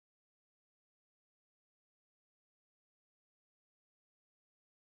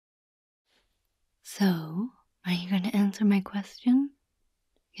So, are you going to answer my question?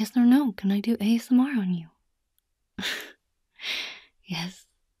 Yes or no? Can I do ASMR on you? Yes,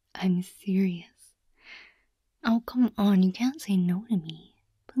 I'm serious. Oh, come on, you can't say no to me.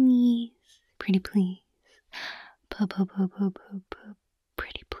 Please, pretty please. Pretty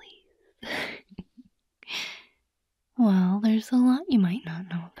please. Well, there's a lot you might not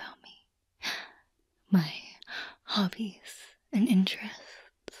know about me. My hobbies and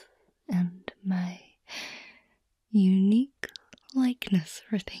interests, and my unique likeness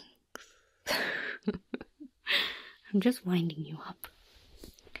for things. I'm just winding you up.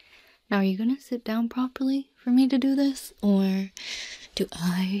 Now, are you gonna sit down properly for me to do this? Or do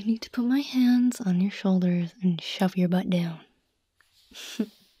I need to put my hands on your shoulders and shove your butt down?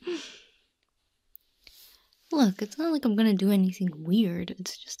 Look, it's not like I'm gonna do anything weird.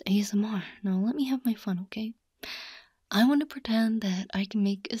 It's just ASMR. Now, let me have my fun, okay? I want to pretend that I can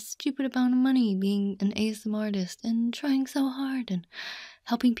make a stupid amount of money being an ASMRtist and trying so hard and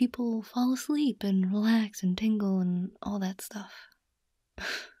helping people fall asleep and relax and tingle and all that stuff.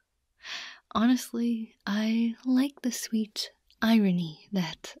 Honestly, I like the sweet irony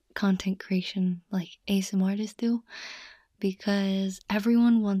that content creation like ASMRtists do, because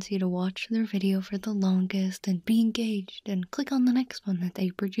everyone wants you to watch their video for the longest and be engaged and click on the next one that they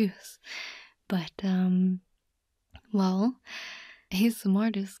produce. But, well,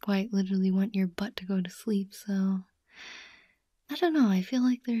 ASMRtists quite literally want your butt to go to sleep, so I don't know, I feel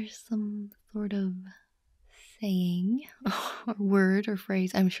like there's some sort of saying or word or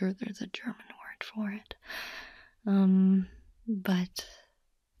phrase. I'm sure there's a German word for it. But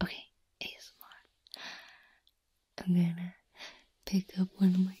okay, ASMR. I'm gonna pick up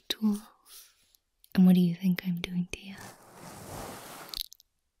one of my tools. And what do you think I'm doing to you?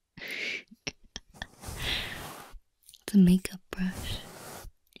 It's a makeup brush.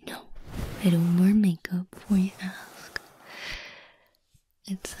 No, I don't wear makeup before you ask.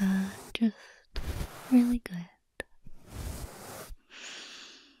 It's just really good.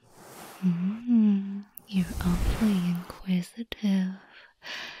 You're awfully inquisitive.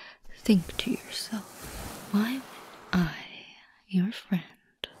 Think to yourself, why would I, your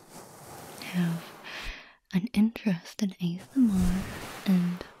friend, have an interest in ASMR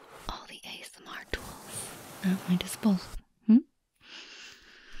and all the ASMR tools at my disposal?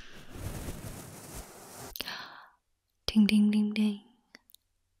 Ding ding ding ding.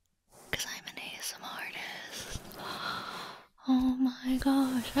 Because I'm an ASMRtist. Oh my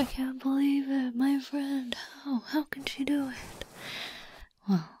gosh, I can't believe it. My friend, how can she do it?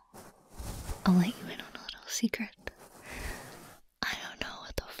 Well, I'll let you in on a little secret. I don't know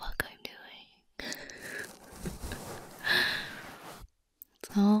what the fuck I'm doing.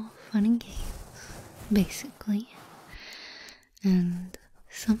 It's all fun and games, basically. And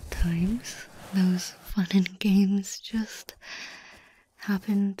sometimes those fun and games just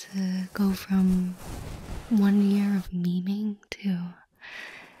happen to go from 1 year of memeing to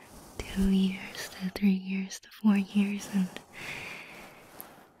 2 years to 3 years to 4 years, and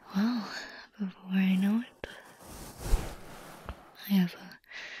well, before I know it, I have a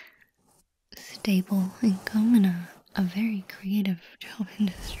stable income in a very creative job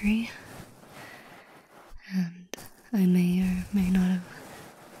industry, and I may or may not have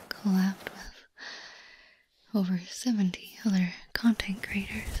collabed with over 70 other content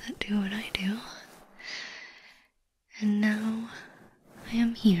creators that do what I do. And now I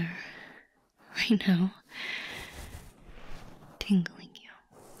am here, right now, tingling you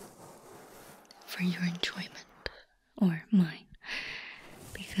for your enjoyment, or mine,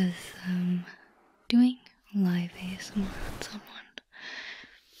 because doing live ASMR on someone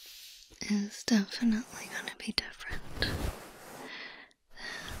is definitely gonna be different than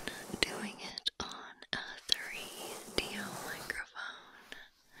doing it on a 3DO microphone.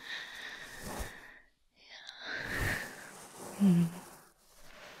 Yeah.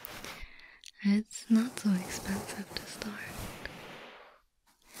 It's not so expensive to start.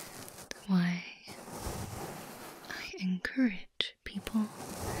 That's why I encourage people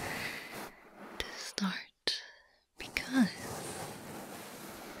to start, because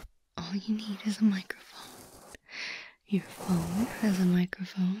all you need is a microphone. Your phone has a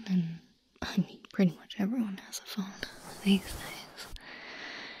microphone, and I mean, pretty much everyone has a phone these days.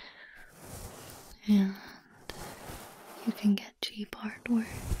 And you can get cheap artwork.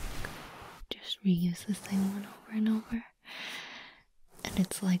 Just reuse the same one over and over. And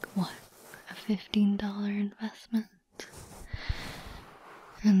it's like, what, a $15 investment?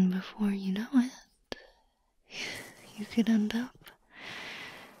 And before you know it, you could end up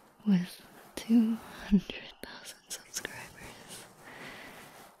with 200,000 subscribers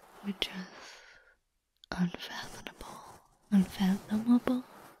with just Unfathomable?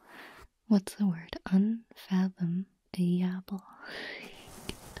 What's the word? Unfathomable.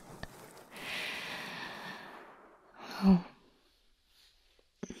 Oh.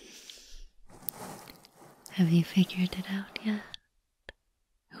 Have you figured it out yet?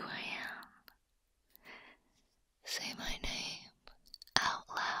 Who I am? Say my name out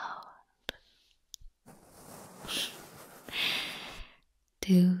loud.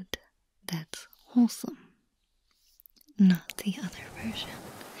 Dude, that's Wholesome. Not the other version.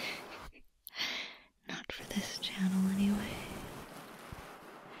 Not for this channel, anyway.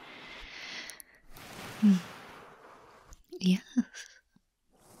 Yes.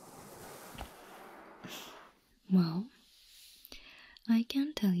 Well, I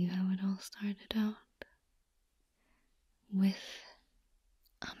can tell you how it all started out. With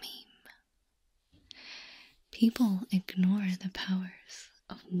a meme. People ignore the powers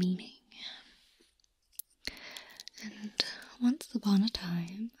of meaning. And once upon a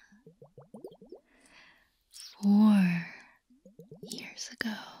time, 4 years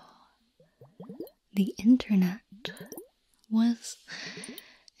ago, the internet was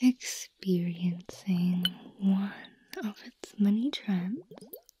experiencing one of its many trends,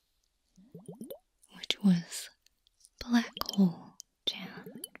 which was black hole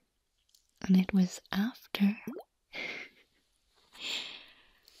jam. And it was after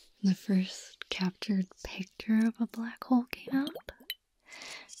the first captured picture of a black hole came out,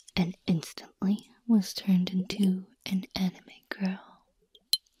 and instantly was turned into an anime girl.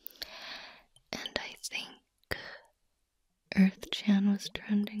 And I think Earth-chan was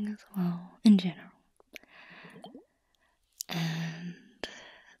trending as well, in general. And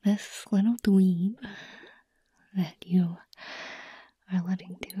this little dweeb that you are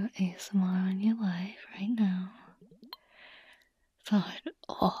letting do ASMR on your life right now thought,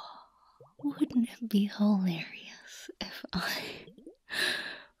 oh, wouldn't it be hilarious if I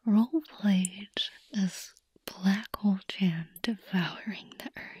roleplayed as Black Hole Chan devouring the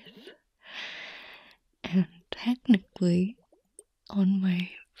Earth? And technically, on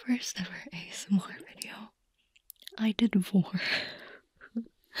my first ever ASMR video, I did 4.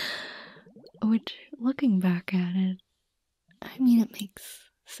 Which, looking back at it, I mean, it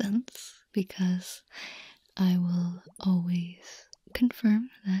makes sense because I will always confirm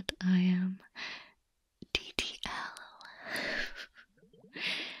that I am DTL.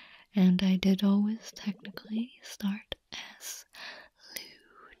 And I did always technically start as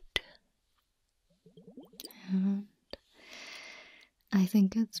lewd. And I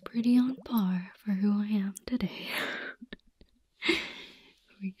think it's pretty on par for who I am today.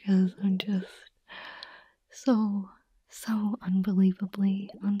 Because I'm just so unbelievably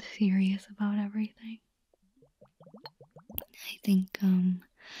unserious about everything. I think,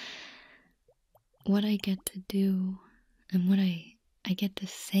 what I get to do and what I get to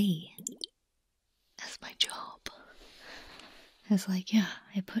say as my job is like, yeah,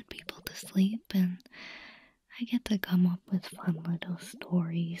 I put people to sleep and I get to come up with fun little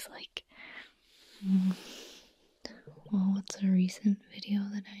stories like, well, what's a recent video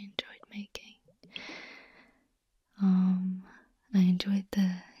that I enjoyed making? I enjoyed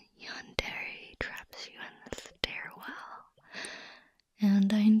the yandere traps you in the stairwell.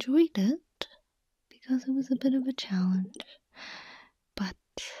 And I enjoyed it because it was a bit of a challenge. But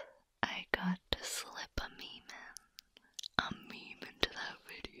I got to slip a meme into that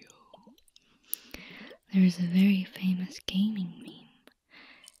video. There's a very famous gaming meme,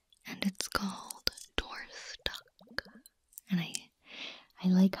 and it's called Door Stuck. And I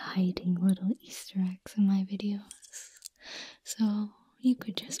like hiding little Easter eggs in my videos. So you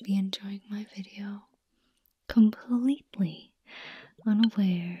could just be enjoying my video completely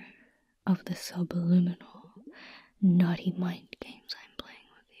unaware of the subliminal, naughty mind games I'm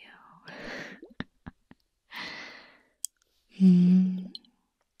playing with you.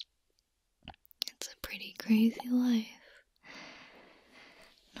 It's a pretty crazy life.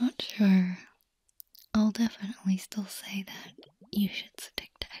 Not sure. I'll definitely still say that you should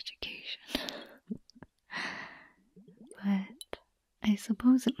stick to education. But I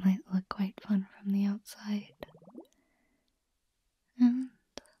suppose it might look quite fun from the outside. And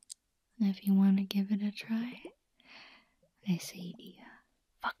if you want to give it a try, I say to you,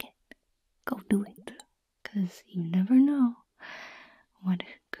 fuck it, go do it. 'Cause you never know what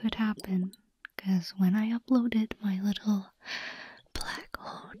could happen. 'Cause when I uploaded my little Black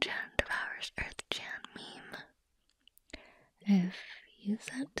Hole Chan Devours Earth Chan meme, if you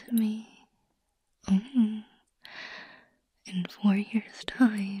said to me, in 4 years'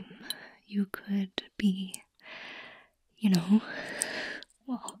 time, you could be,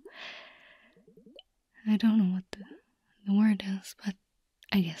 well,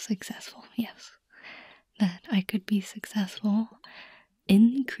 be successful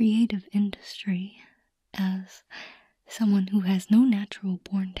in the creative industry as someone who has no natural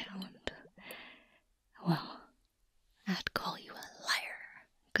born talent, well, I'd call you a liar,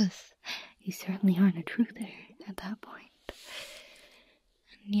 because you certainly aren't a truther at that point.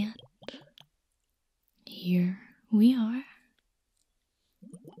 And yet, here we are,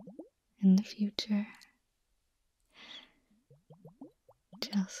 in the future,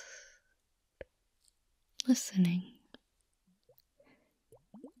 just listening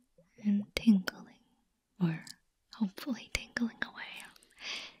and tingling, or hopefully tingling away.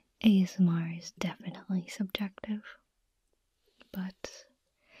 ASMR is definitely subjective, but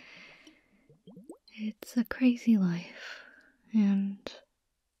it's a crazy life, and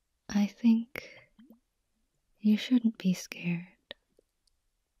I think you shouldn't be scared.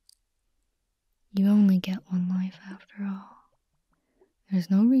 You only get one life after all. There's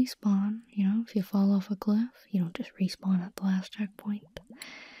no respawn, you know, if you fall off a cliff, you don't just respawn at the last checkpoint.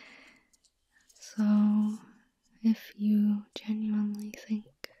 So, if you genuinely think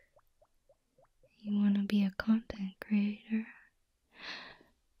you want to be a content creator,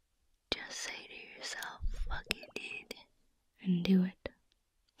 just say to yourself, fuck it, dude, and do it.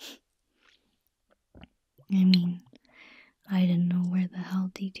 I mean, I didn't know where the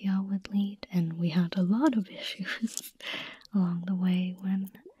hell DTL would lead, and we had a lot of issues along the way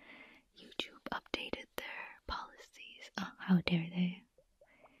when YouTube updated their policies. Oh, how dare they.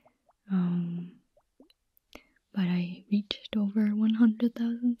 But I reached over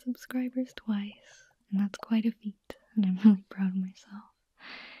 100,000 subscribers twice, and that's quite a feat, and I'm really proud of myself.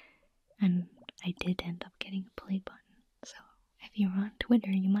 And I did end up getting a play button, so if you were on Twitter,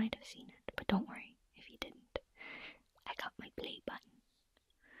 you might have seen it, but don't worry if you didn't. I got my play button.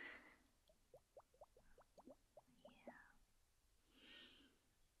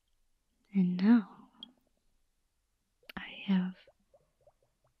 Yeah. And now, I have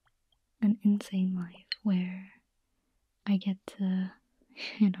an insane life where I get to,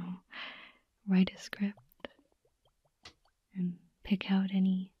 write a script and pick out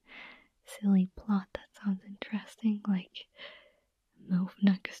any silly plot that sounds interesting, like MILF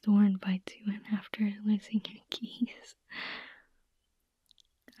next door invites you in after losing your keys.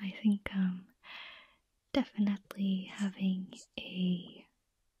 I think definitely having a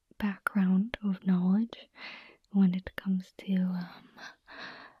background of knowledge when it comes to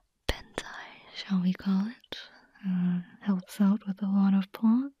hentai, shall we call it, helps out with a lot of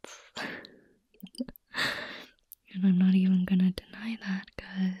plots. And I'm not even gonna deny that,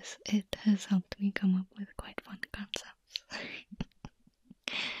 because it has helped me come up with quite fun concepts.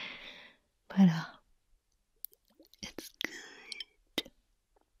 But, it's good.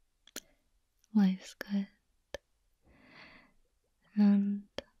 Life's good. And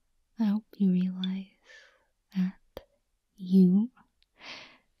I hope you realize that you,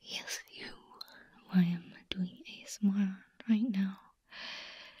 yes you, who I am doing ASMR on right now,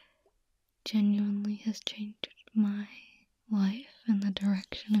 genuinely has changed my life and the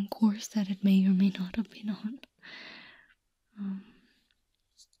direction and course that it may or may not have been on.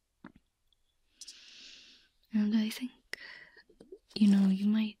 And I think, you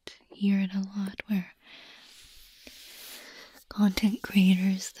might hear it a lot where content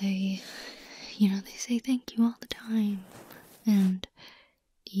creators, they say thank you all the time, and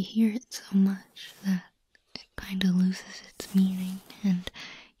you hear it so much that it kind of loses its meaning, and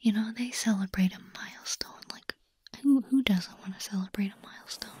they celebrate a milestone. Like, who doesn't want to celebrate a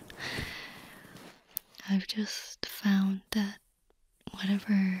milestone? I've just found that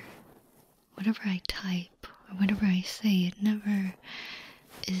whatever I type or whatever I say, it never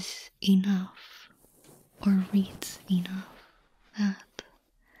is enough or reads enough. That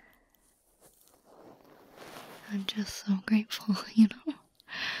I'm just so grateful, Crazy.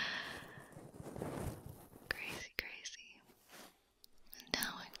 And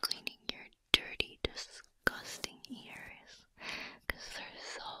now I'm cleaning your dirty, disgusting ears, because they're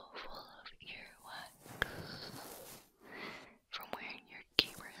so full of earwax from wearing your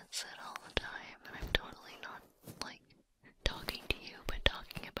gamer headset all the time. And I'm totally not, talking to you, but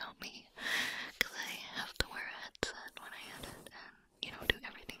talking about me, because I have to wear a headset when I edit and, do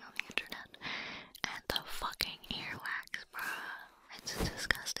everything on the internet. And the fucking earwax, bruh. It's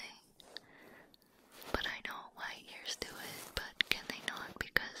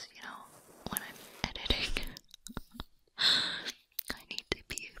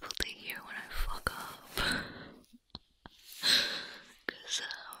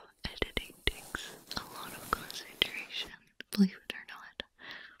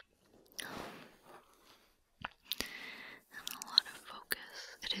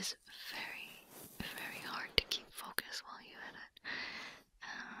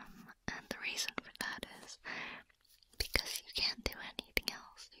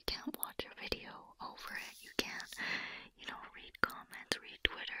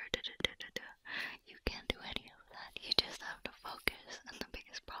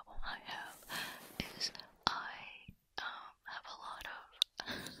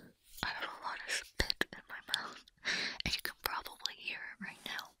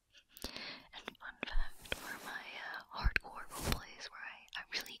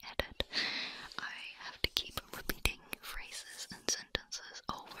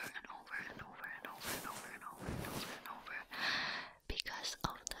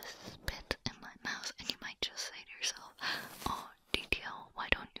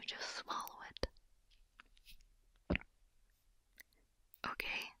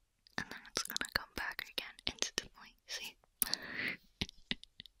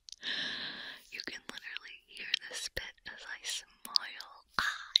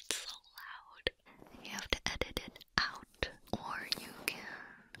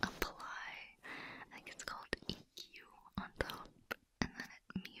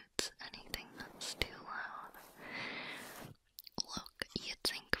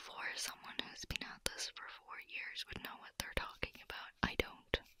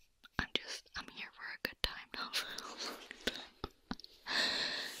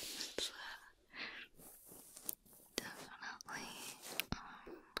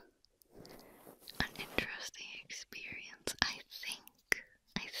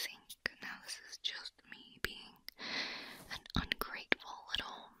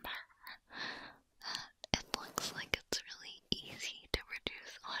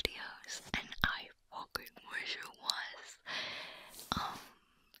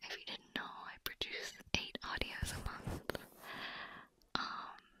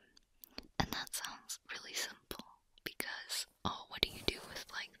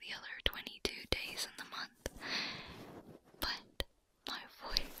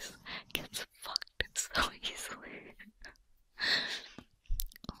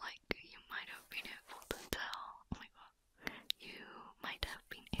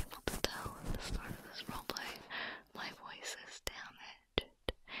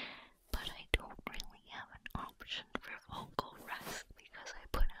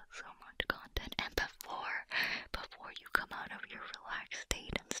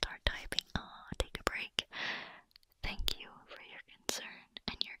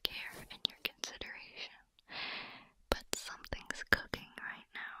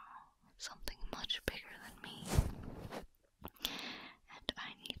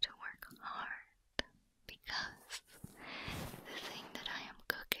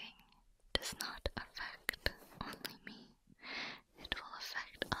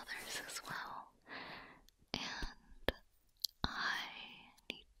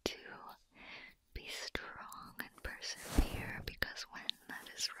persevere, because when that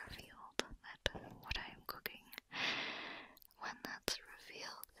is revealed, that what I am cooking, when that's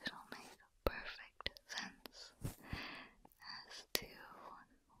revealed, it'll make perfect sense as to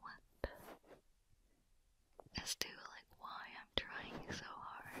like why I'm trying so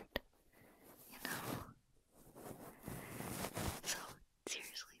hard, you know? So,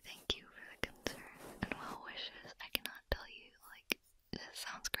 seriously, thank you for the concern and well wishes. I cannot tell you, like, this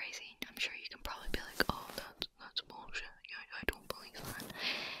sounds crazy. I'm sure you can probably be like, oh, that's bullshit. I don't believe that.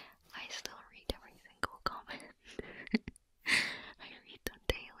 I still read every single comment. I read them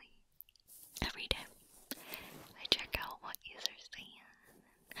daily. Every day. I check out what users say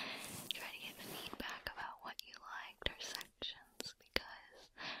and try to get feedback about what you liked or sections, because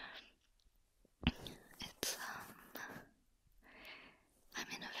it's, I'm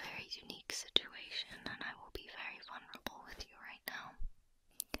in a very unique situation, and I will be very vulnerable with you right now.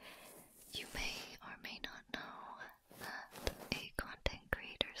 You may or may not know that a content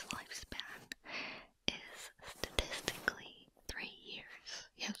creator's lifespan is statistically 3 years.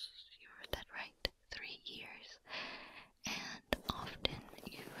 Yes, you heard that right. 3 years. And often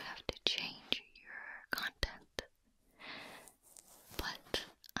you have to change your content. But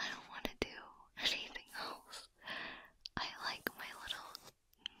I don't want to do anything else. I like my little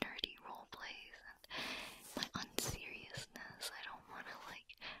nerdy roleplays and my unseriousness. I don't want to, like,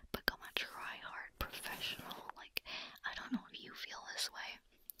 become a try-hard professional. Like, I don't know if you feel this way.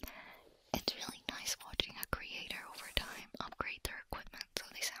 It's really nice watching a creator over time upgrade their equipment so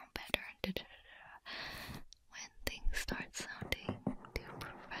they sound better and when things start sounding too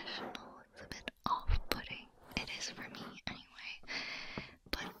professional, it's a bit off-putting. It is for me anyway.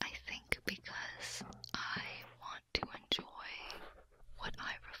 But I think because I want to enjoy what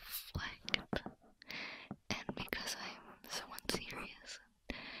I reflect, and because I'm so unserious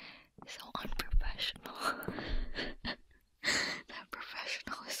and so unprofessional, that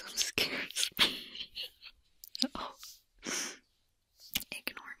professionalism scares me. Oh,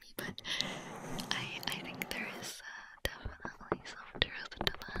 ignore me, but I think there is definitely some truth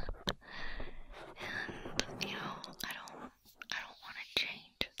to that. And, you know, I don't want to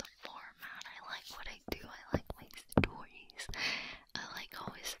change the format. I like what I do. I like my stories. I like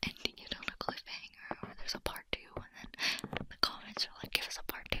always ending it on a cliffhanger, or there's a part 2, and then the comments are like, give us a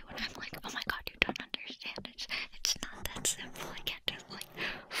part 2, and I'm like, oh my god, you don't understand. It's not that simple. I can't just, like,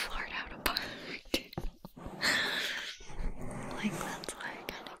 fart out a part 2. Like, that's why I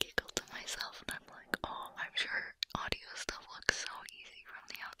kind of giggle to myself, and I'm like, oh, I'm sure audio stuff looks so easy from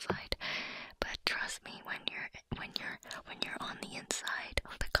the outside, but trust me, when you're on the inside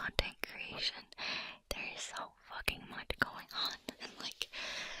of the content creation, there is so fucking much going on. And, like,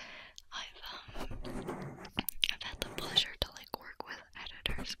 I've had the pleasure to, like, work with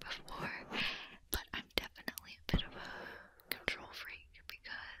editors before, but I'm definitely a bit of a control freak,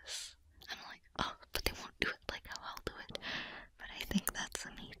 because I'm like, oh, but they won't do it like how I'll do it. But I think that's a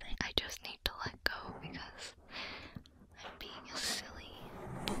me thing. I just need to let go, because I'm being a silly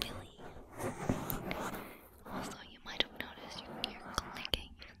Billy. Also, you might have noticed you can hear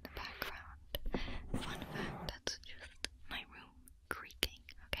clicking in the background. Fun fact, that's just my room creaking,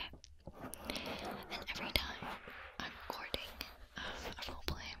 okay? And every time I'm recording a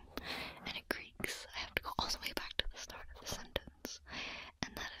roleplay,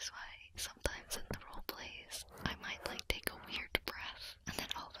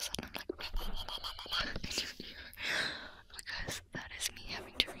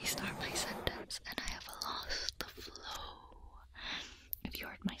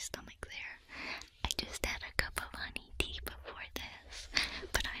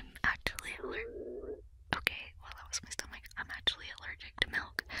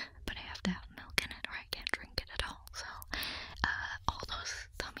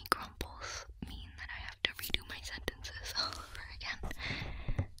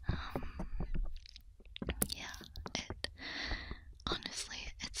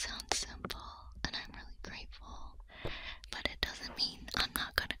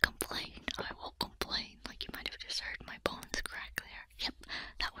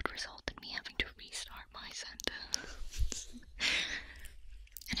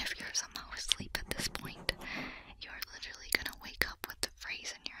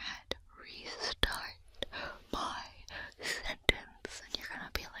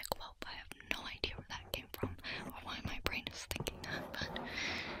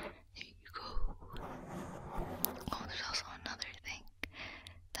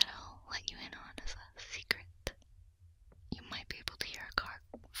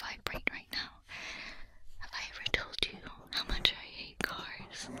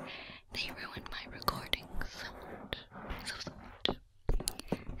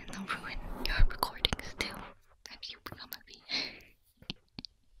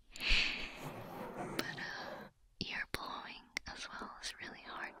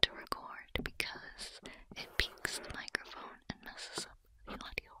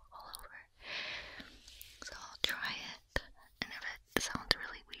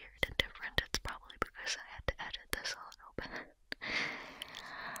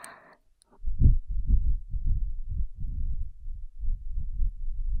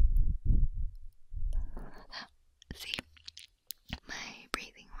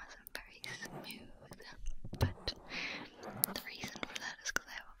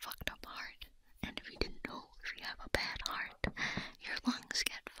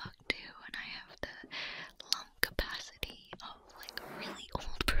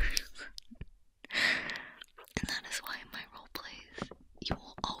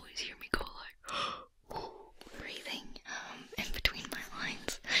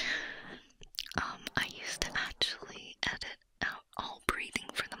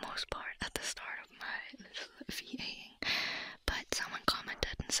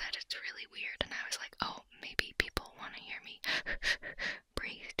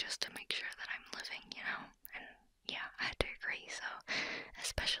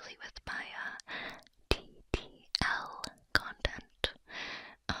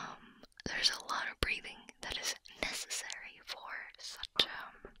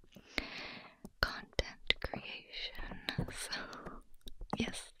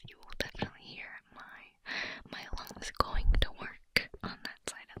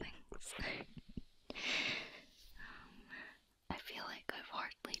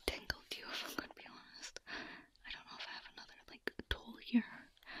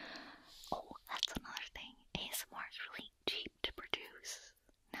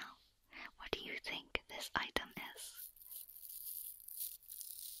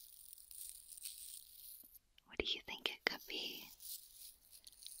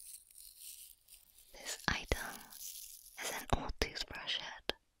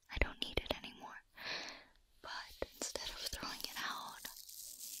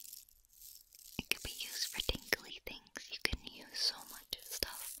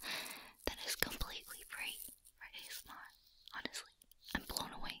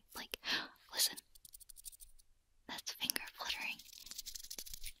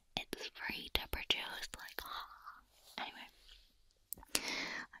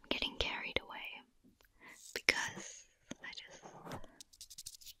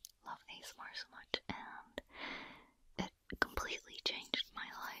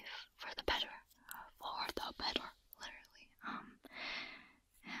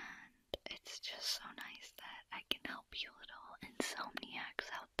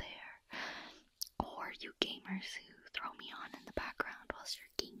 gamers who throw me on in the background whilst you're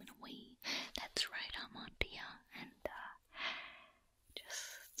gaming away. That's right, I'm on Dia, and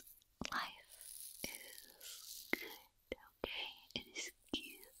just life is good, okay? It is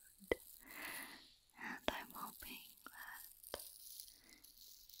good. And I'm hoping that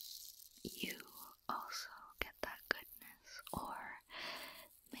you also get that goodness, or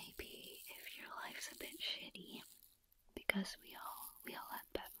maybe if your life's a bit shitty, because we all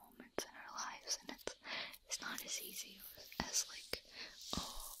have bad moments in our lives, and it's not as easy as like,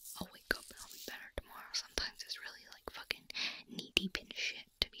 oh, I'll wake up and I'll be better tomorrow. Sometimes it's really like fucking knee deep in shit,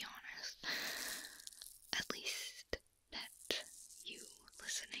 to be honest. At least that you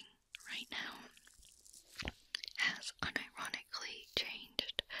listening right now has unironically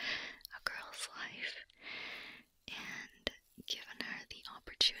changed a girl's life and given her the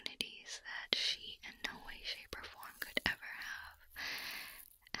opportunities that she in no way, shape, or form could ever have.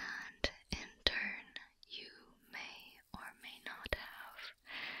 And in turn, you may or may not have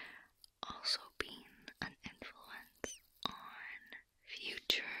also been an influence on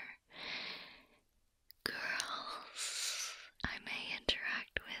future girls I may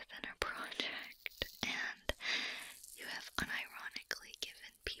interact with in a project, and you have unironically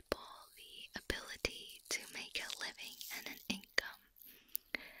given people the ability to make a living and an income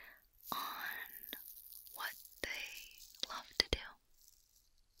on what they love to do.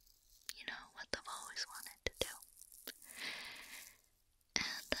 You know, what they've always wanted to do.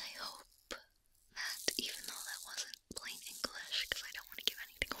 And I hope that, even though that wasn't plain English, because I don't want to give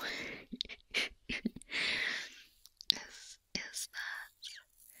anything away, is that,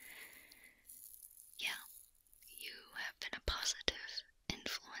 yeah, you have been a positive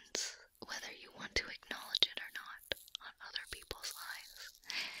influence, whether you want to acknowledge it or not, on other people's lives.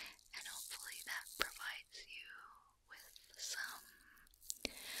 And hopefully that provides you with some,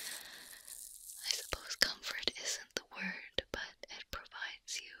 I suppose comfort isn't the word, but it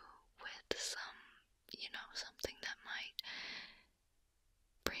provides you with some, something that might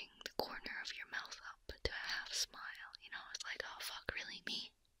bring the corner of your mouth up to a half smile. It's like, oh fuck, really,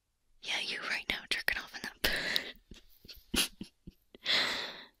 me? Yeah, you right now jerking off in that bed.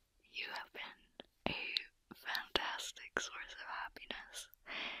 You have been a fantastic source of happiness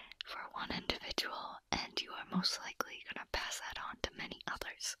for one individual, and you are most likely gonna pass that on to many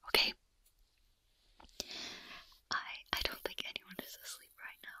others, okay? I don't think anyone is asleep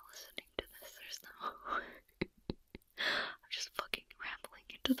right now listening to this. There's no... I'm just fucking rambling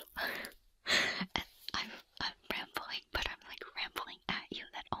into the... And I'm rambling, but I'm like rambling at you.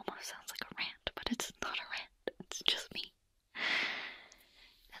 That almost sounds like a rant, but it's not a rant. It's just me.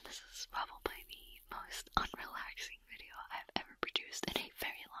 And this is probably the most unrelaxing video I've ever produced in a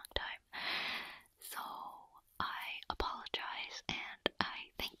very long time. So I apologize, and I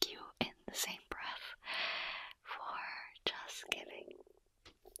thank you in the same breath for just giving.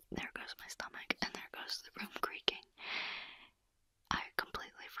 There goes my stomach, and there goes the room creaking. I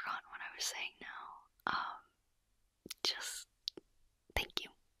completely forgot what I was saying now. Just thank you.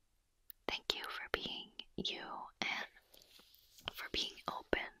 Thank you for being you, and for being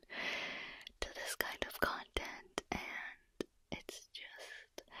open to this kind of content. And it's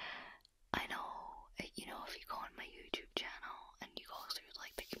just, I know, if you go on my YouTube channel and you go through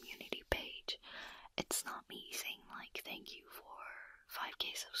like the community page, it's not me saying like thank you for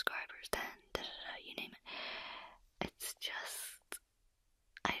 5k subscribers, 10, you name it. It's just,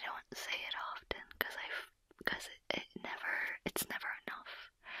 I don't say it often because it's never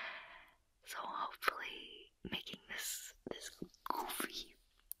enough. So hopefully making this goofy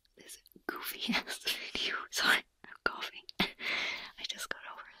ass video, sorry, I'm coughing, I just got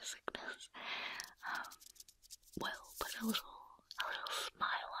over a sickness, will put a little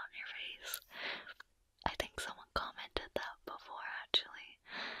smile on your face. I think someone commented that before, actually,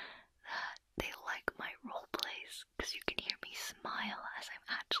 that they like my roleplays because you can hear me smile as I'm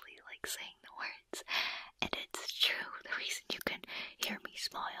actually like saying the words. And it's true, the reason you can hear me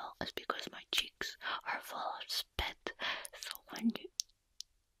smile is because my cheeks are full of spit. So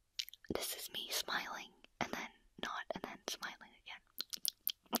this is me smiling and then not, and then smiling again.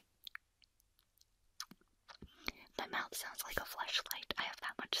 My mouth sounds like a fleshlight. I have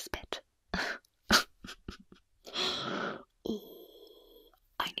that much spit.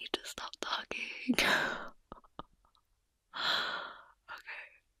 I need to stop talking. Okay,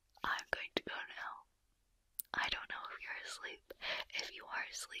 I'm going to go now. I don't know if you're asleep. If you are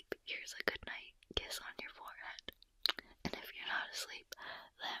asleep, here's a good night kiss on your forehead. And if you're not asleep,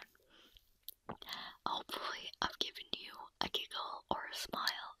 then hopefully I've given you a giggle or a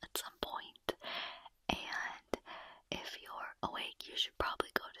smile at some point. And if you're awake, you should probably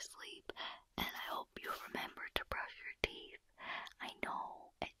go to sleep. And I hope you remember to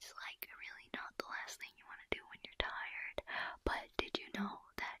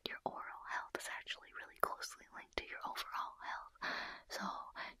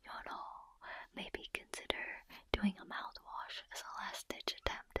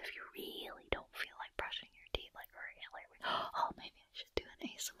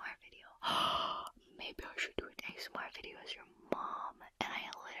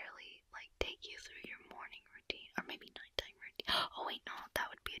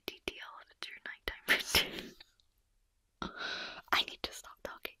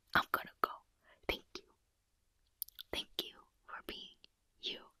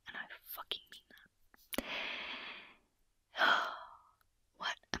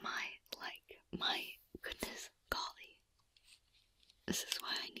This is why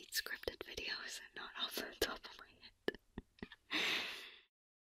I need scripted videos and not off the top of my